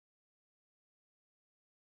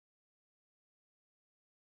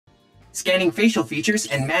Scanning facial features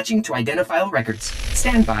and matching to identifiable records.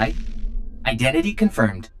 Stand by. Identity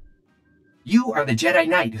confirmed. You are the Jedi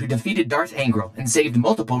Knight who defeated Darth Angral and saved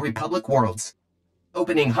multiple Republic worlds.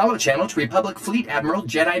 Opening holochannel to Republic Fleet Admiral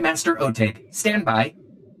Jedi Master Oteg. Stand by.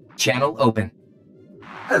 Channel open.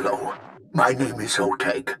 Hello, my name is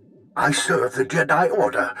Oteg. I serve the Jedi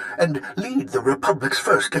Order and lead the Republic's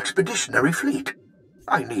first expeditionary fleet.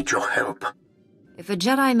 I need your help. If a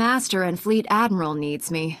Jedi Master and Fleet Admiral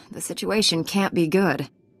needs me, the situation can't be good.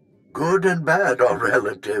 Good and bad are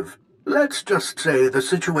relative. Let's just say the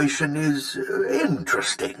situation is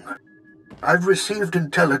interesting. I've received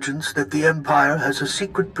intelligence that the Empire has a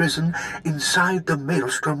secret prison inside the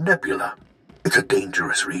Maelstrom Nebula. It's a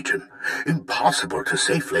dangerous region, impossible to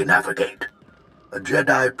safely navigate. A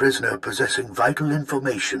Jedi prisoner possessing vital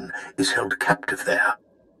information is held captive there.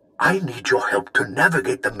 I need your help to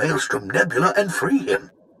navigate the Maelstrom Nebula and free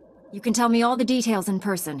him. You can tell me all the details in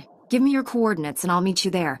person. Give me your coordinates and I'll meet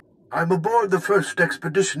you there. I'm aboard the first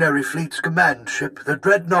Expeditionary Fleet's command ship, the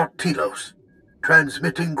Dreadnought Telos.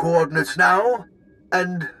 Transmitting coordinates now,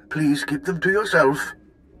 and please keep them to yourself.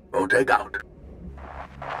 Oteg out.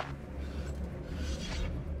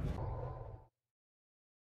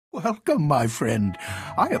 Welcome, my friend.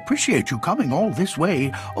 I appreciate you coming all this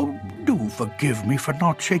way. Oh, do forgive me for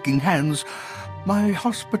not shaking hands. My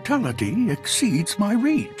hospitality exceeds my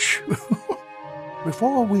reach.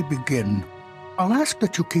 Before we begin, I'll ask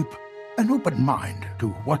that you keep an open mind to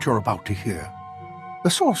what you're about to hear. The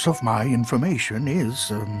source of my information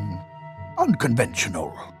is,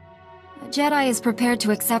 unconventional. A Jedi is prepared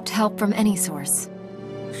to accept help from any source.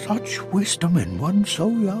 Such wisdom in one so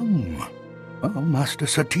young. Well, Master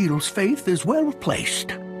Satil's faith is well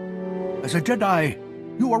placed. As a Jedi,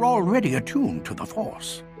 you are already attuned to the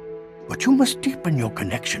Force. But you must deepen your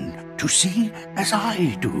connection to see as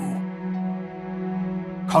I do.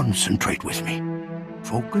 Concentrate with me.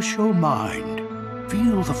 Focus your mind.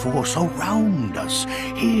 Feel the Force around us.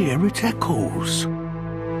 Hear its echoes.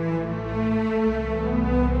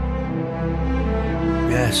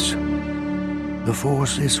 Yes, the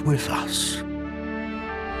Force is with us.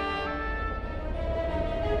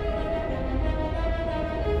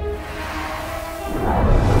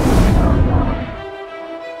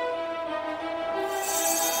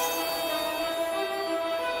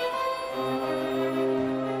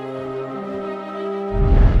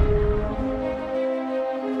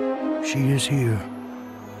 She is here,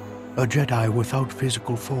 a Jedi without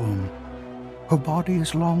physical form. Her body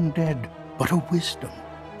is long dead, but her wisdom,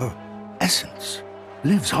 her essence,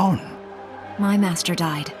 lives on. My master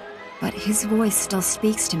died, but his voice still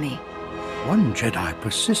speaks to me. One Jedi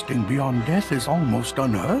persisting beyond death is almost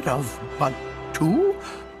unheard of, but two?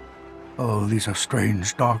 Oh, these are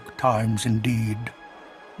strange, dark times indeed.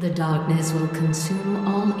 The darkness will consume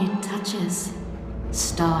all it touches.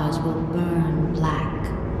 Stars will burn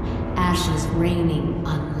black. Ashes raining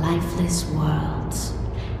on lifeless worlds.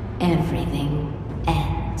 Everything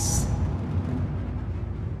ends.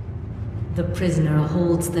 The prisoner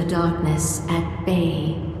holds the darkness at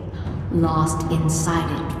bay, lost inside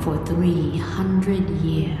it for 300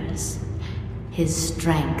 years. His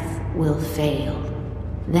strength will fail.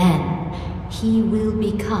 Then he will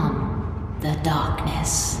become the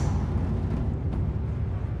darkness.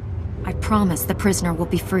 I promise the prisoner will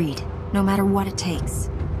be freed, no matter what it takes.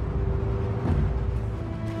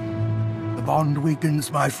 The bond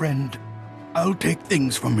weakens, my friend. I'll take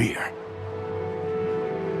things from here.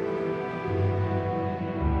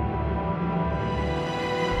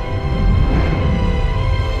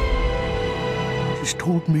 She's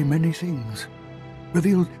told me many things,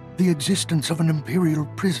 revealed the existence of an Imperial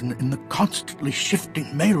prison in the constantly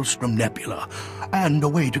shifting Maelstrom Nebula, and a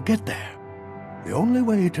way to get there. The only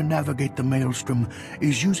way to navigate the Maelstrom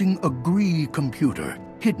is using a Gree computer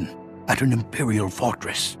hidden at an Imperial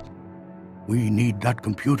fortress. We need that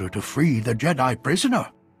computer to free the Jedi prisoner.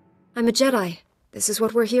 I'm a Jedi. This is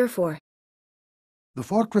what we're here for. The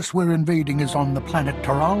fortress we're invading is on the planet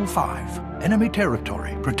Taral 5, enemy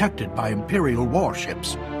territory protected by Imperial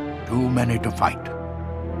warships. Too many to fight.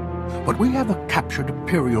 But we have a captured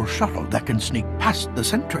Imperial shuttle that can sneak past the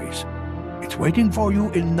sentries. It's waiting for you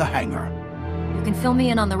in the hangar. You can fill me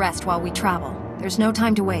in on the rest while we travel. There's no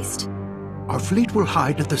time to waste. Our fleet will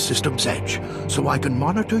hide at the system's edge, so I can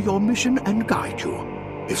monitor your mission and guide you.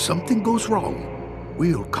 If something goes wrong,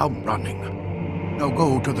 we'll come running. Now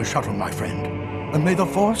go to the shuttle, my friend, and may the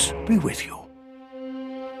Force be with you.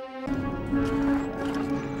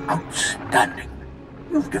 Outstanding.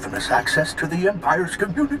 You've given us access to the Empire's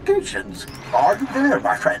communications. Are you there,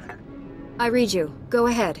 my friend? I read you. Go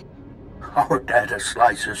ahead. Our data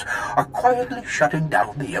slicers are quietly shutting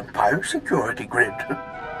down the Empire security grid.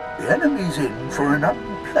 The enemy's in for an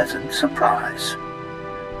unpleasant surprise.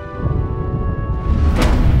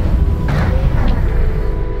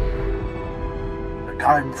 The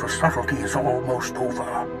time for subtlety is almost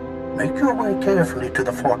over. Make your way carefully to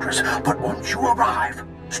the fortress, but once you arrive,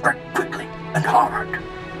 strike quickly and hard.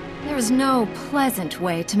 There's no pleasant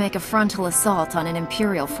way to make a frontal assault on an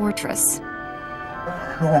Imperial fortress.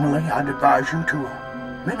 Normally, I'd advise you to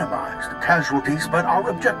minimize the casualties, but our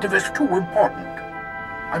objective is too important.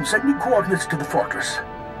 I'm sending coordinates to the fortress.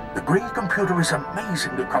 The Gree computer is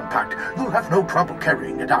amazingly compact. You'll have no trouble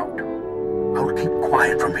carrying it out. I'll keep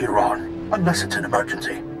quiet from here on, unless it's an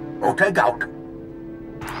emergency. Okay, out.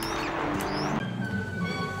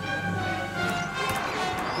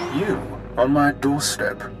 You, on my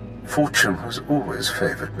doorstep. Fortune has always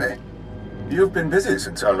favored me. You've been busy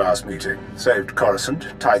since our last meeting. Saved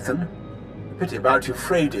Coruscant, Tython. Pity about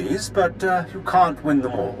Euphrates, but you can't win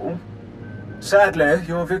them all. Sadly,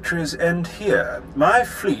 your victories end here. My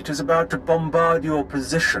fleet is about to bombard your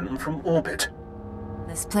position from orbit.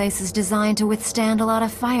 This place is designed to withstand a lot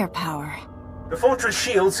of firepower. The fortress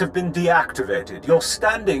shields have been deactivated. You're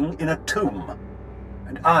standing in a tomb,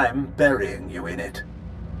 and I'm burying you in it.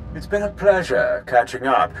 It's been a pleasure catching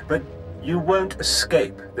up, but you won't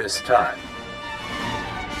escape this time.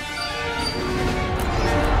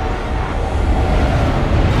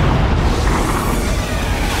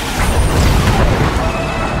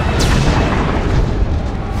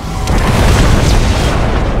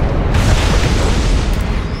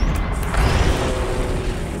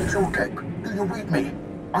 Zoltek, do you read me?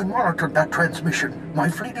 I monitored that transmission. My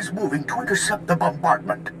fleet is moving to intercept the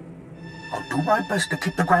bombardment. I'll do my best to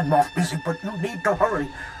keep the Grand Moff busy, but you need to hurry.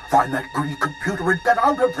 Find that Gree computer and get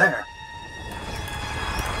out of there.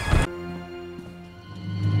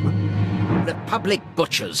 Republic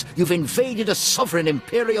butchers, you've invaded a sovereign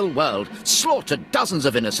imperial world, slaughtered dozens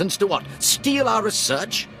of innocents to what? Steal our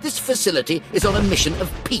research? This facility is on a mission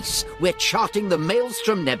of peace. We're charting the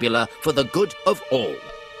Maelstrom Nebula for the good of all.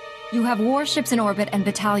 You have warships in orbit and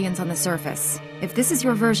battalions on the surface. If this is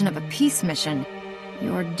your version of a peace mission,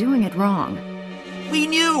 you're doing it wrong. We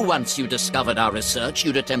knew once you discovered our research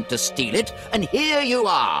you'd attempt to steal it, and here you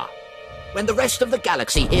are. When the rest of the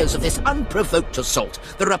galaxy hears of this unprovoked assault,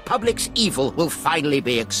 the Republic's evil will finally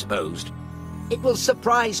be exposed. It will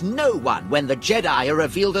surprise no one when the Jedi are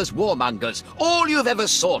revealed as warmongers. All you've ever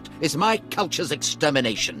sought is my culture's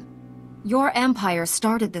extermination. Your empire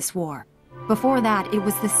started this war. Before that, it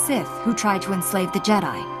was the Sith who tried to enslave the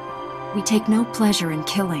Jedi. We take no pleasure in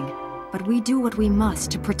killing, but we do what we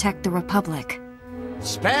must to protect the Republic.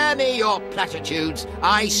 Spare me your platitudes.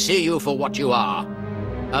 I see you for what you are.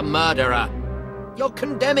 A murderer. You're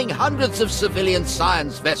condemning hundreds of civilian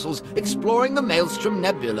science vessels exploring the Maelstrom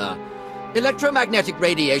Nebula. Electromagnetic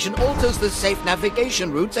radiation alters the safe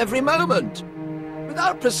navigation routes every moment.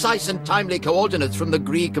 Without precise and timely coordinates from the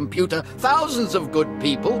Gree computer, thousands of good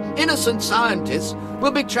people, innocent scientists,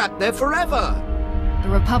 will be trapped there forever. The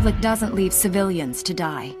Republic doesn't leave civilians to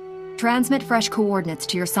die. Transmit fresh coordinates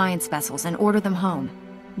to your science vessels and order them home.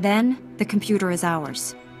 Then, the computer is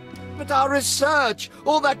ours. But our research,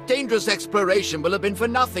 all that dangerous exploration will have been for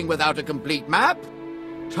nothing without a complete map.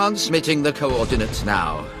 Transmitting the coordinates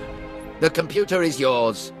now. The computer is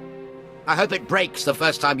yours. I hope it breaks the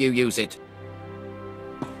first time you use it.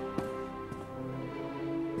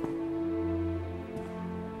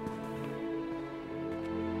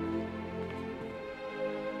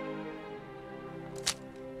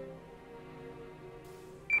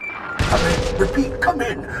 Repeat, come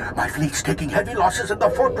in. My fleet's taking heavy losses and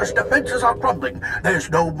the fortress defenses are crumbling. There's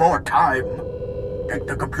no more time. Take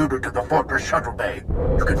the computer to the fortress shuttle bay.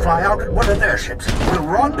 You can fly out in one of their ships. We'll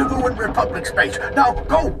rendezvous in Republic space. Now,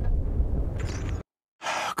 go!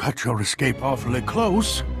 Cut your escape awfully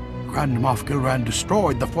close. Grand Moff Gilran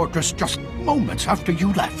destroyed the fortress just moments after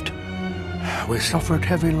you left. We suffered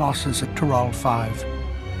heavy losses at Taral 5.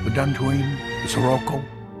 The Dantooine, the Sirocco.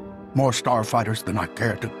 More starfighters than I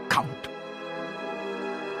care to count.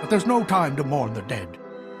 But there's no time to mourn the dead.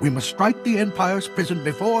 We must strike the Empire's prison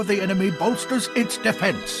before the enemy bolsters its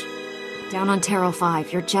defense. Down on Taral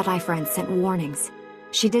 5, your Jedi friend sent warnings.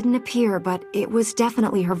 She didn't appear, but it was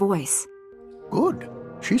definitely her voice. Good.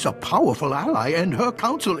 She's a powerful ally, and her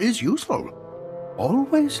counsel is useful.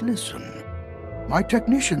 Always listen. My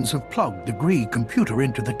technicians have plugged the Gree computer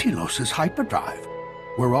into the Telos' hyperdrive.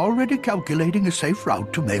 We're already calculating a safe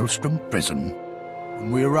route to Maelstrom Prison.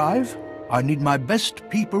 When we arrive, I need my best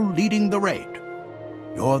people leading the raid.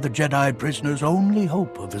 You're the Jedi prisoner's only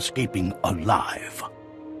hope of escaping alive.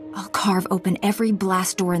 I'll carve open every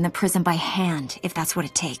blast door in the prison by hand, if that's what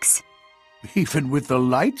it takes. Even with the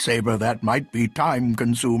lightsaber, that might be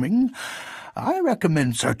time-consuming. I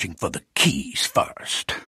recommend searching for the keys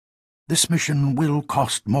first. This mission will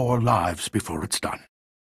cost more lives before it's done,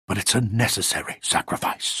 but it's a necessary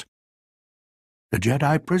sacrifice. The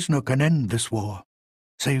Jedi prisoner can end this war,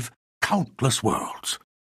 save countless worlds.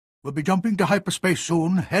 We'll be jumping to hyperspace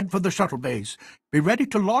soon. Head for the shuttle bays. Be ready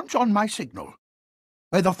to launch on my signal.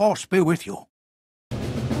 May the Force be with you.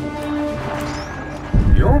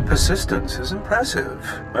 Your persistence is impressive.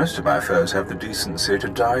 Most of my foes have the decency to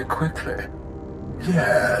die quickly.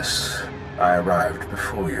 Yes, I arrived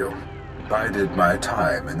before you. Bided my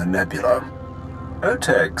time in the nebula.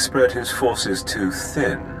 Oteg spread his forces too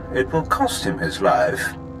thin. It will cost him his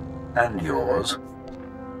life. And yours.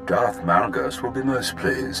 Darth Malgus will be most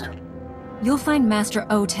pleased. You'll find Master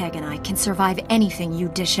Oteg and I can survive anything you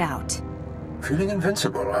dish out. Feeling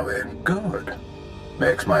invincible, are we? Good.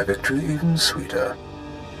 Makes my victory even sweeter.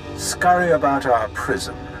 Scurry about our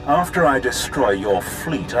prison. After I destroy your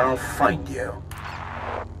fleet, I'll find you.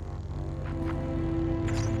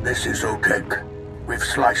 This is Oteg. We've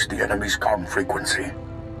sliced the enemy's comm frequency.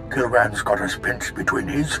 Kilran's got us pinched between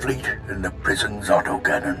his fleet and the prison's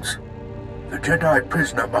autocannons. The Jedi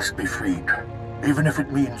prisoner must be freed, even if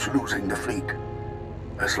it means losing the fleet.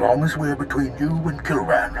 As long as we're between you and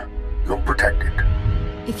Kilran, you're protected.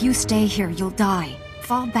 If you stay here, you'll die.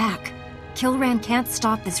 Fall back. Kilran can't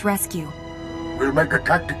stop this rescue. We'll make a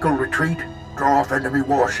tactical retreat, draw off enemy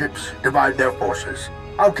warships, divide their forces.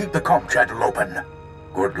 I'll keep the comm channel open.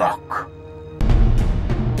 Good luck.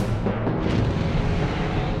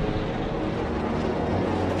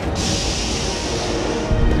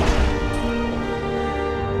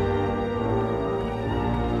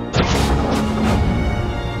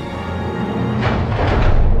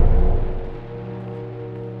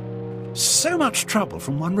 So much trouble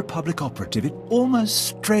from one Republic operative, it almost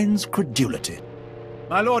strains credulity.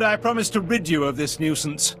 My lord, I promise to rid you of this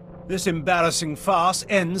nuisance. This embarrassing farce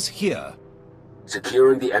ends here.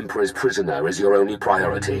 Securing the Emperor's prisoner is your only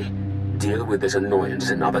priority. Deal with this annoyance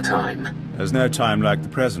another time. There's no time like the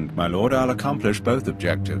present, my lord. I'll accomplish both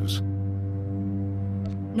objectives.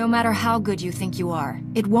 No matter how good you think you are,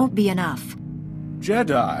 it won't be enough.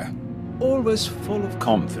 Jedi, always full of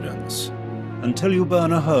confidence, until you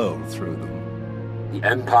burn a hole through them. The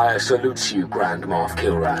Empire salutes you, Grand Moff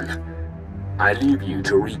Kilran. I leave you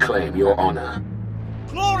to reclaim your honor.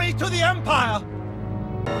 Glory to the Empire!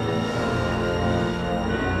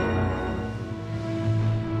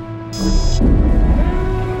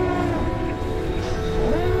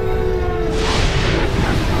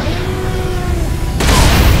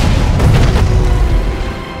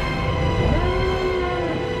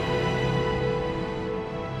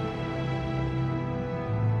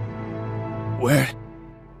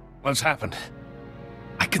 What's happened?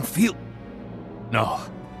 I can feel... No.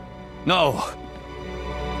 No!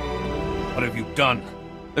 What have you done?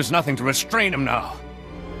 There's nothing to restrain him now.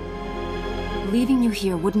 Leaving you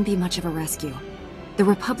here wouldn't be much of a rescue. The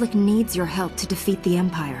Republic needs your help to defeat the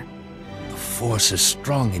Empire. The Force is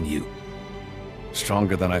strong in you.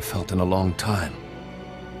 Stronger than I felt in a long time.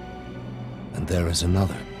 And there is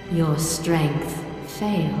another. Your strength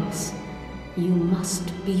fails. You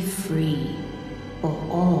must be free, or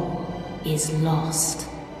all is lost.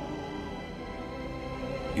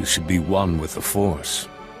 You should be one with the Force.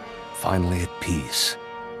 Finally at peace.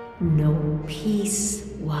 No peace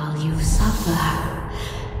while you suffer.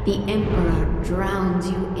 The Emperor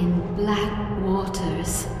drowns you in black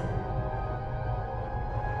waters.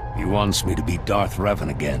 He wants me to be Darth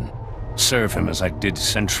Revan again. Serve him as I did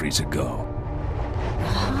centuries ago.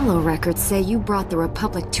 Hollow records say you brought the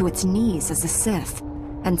Republic to its knees as a Sith,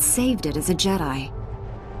 and saved it as a Jedi.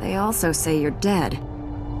 They also say you're dead.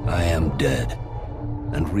 I am dead.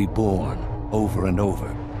 And reborn, over and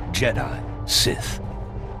over. Jedi, Sith.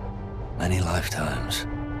 Many lifetimes.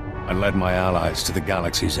 I led my allies to the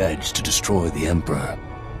galaxy's edge to destroy the Emperor.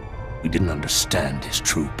 We didn't understand his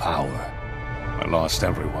true power. I lost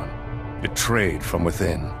everyone. Betrayed from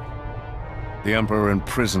within. The Emperor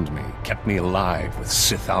imprisoned me, kept me alive with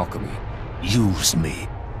Sith alchemy. Used me.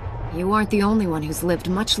 You aren't the only one who's lived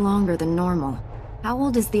much longer than normal. How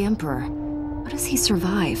old is the Emperor? How does he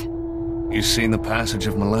survive? You've seen the passage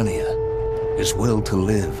of millennia. His will to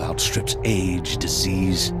live outstrips age,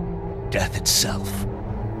 disease, death itself.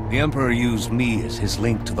 The Emperor used me as his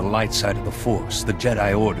link to the light side of the Force, the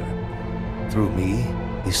Jedi Order. Through me,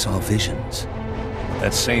 he saw visions. But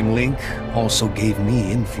that same link also gave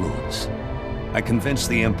me influence. I convinced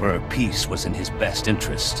the Emperor peace was in his best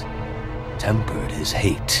interest. Tempered his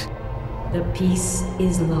hate. The peace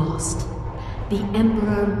is lost. The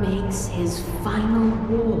Emperor makes his final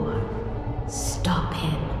war. Stop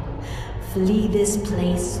him. Flee this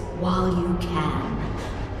place while you can.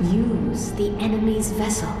 Use the enemy's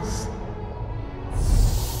vessels.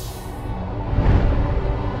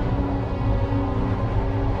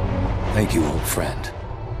 Thank you, old friend.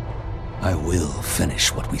 I will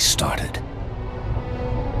finish what we started.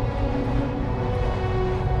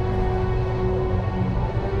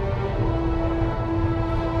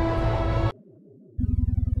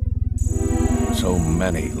 So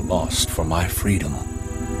many lost for my freedom.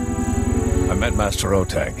 I met Master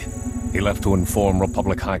Oteg. He left to inform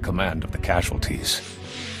Republic High Command of the casualties.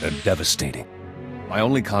 They're devastating. My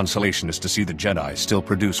only consolation is to see the Jedi still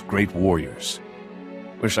produce great warriors.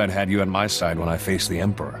 Wish I'd had you at my side when I faced the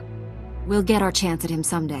Emperor. We'll get our chance at him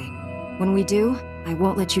someday. When we do, I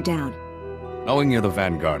won't let you down. Knowing you're the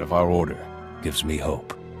vanguard of our order gives me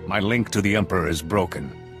hope. My link to the Emperor is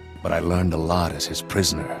broken, but I learned a lot as his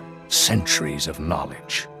prisoner. Centuries of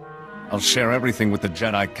knowledge. I'll share everything with the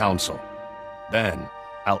Jedi Council. Then,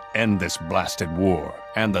 I'll end this blasted war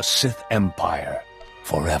and the Sith Empire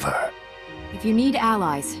forever. If you need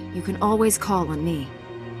allies, you can always call on me.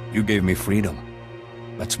 You gave me freedom.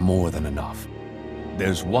 That's more than enough.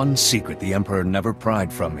 There's one secret the Emperor never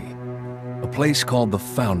pried from me. A place called the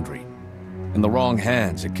Foundry. In the wrong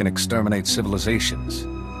hands, it can exterminate civilizations.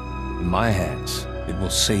 In my hands, it will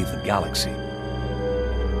save the galaxy.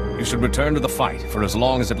 You should return to the fight for as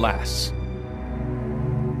long as it lasts.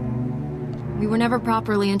 We were never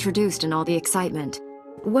properly introduced in all the excitement.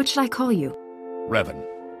 What should I call you? Revan.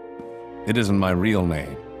 It isn't my real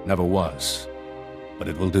name, never was. But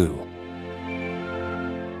it will do.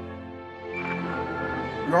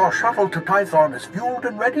 Your shuttle to Tython is fueled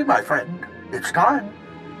and ready, my friend. It's time.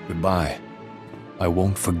 Goodbye. I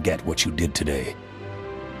won't forget what you did today.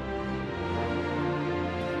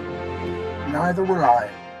 Neither will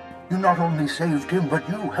I. You not only saved him, but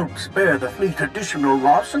you helped spare the fleet additional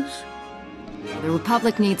losses. The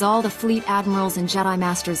Republic needs all the fleet admirals and Jedi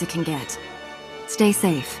Masters it can get. Stay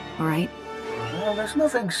safe, all right? Well, there's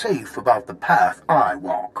nothing safe about the path I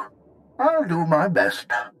walk. I'll do my best.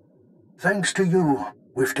 Thanks to you,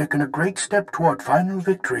 we've taken a great step toward final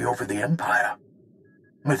victory over the Empire.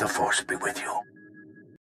 May the Force be with you.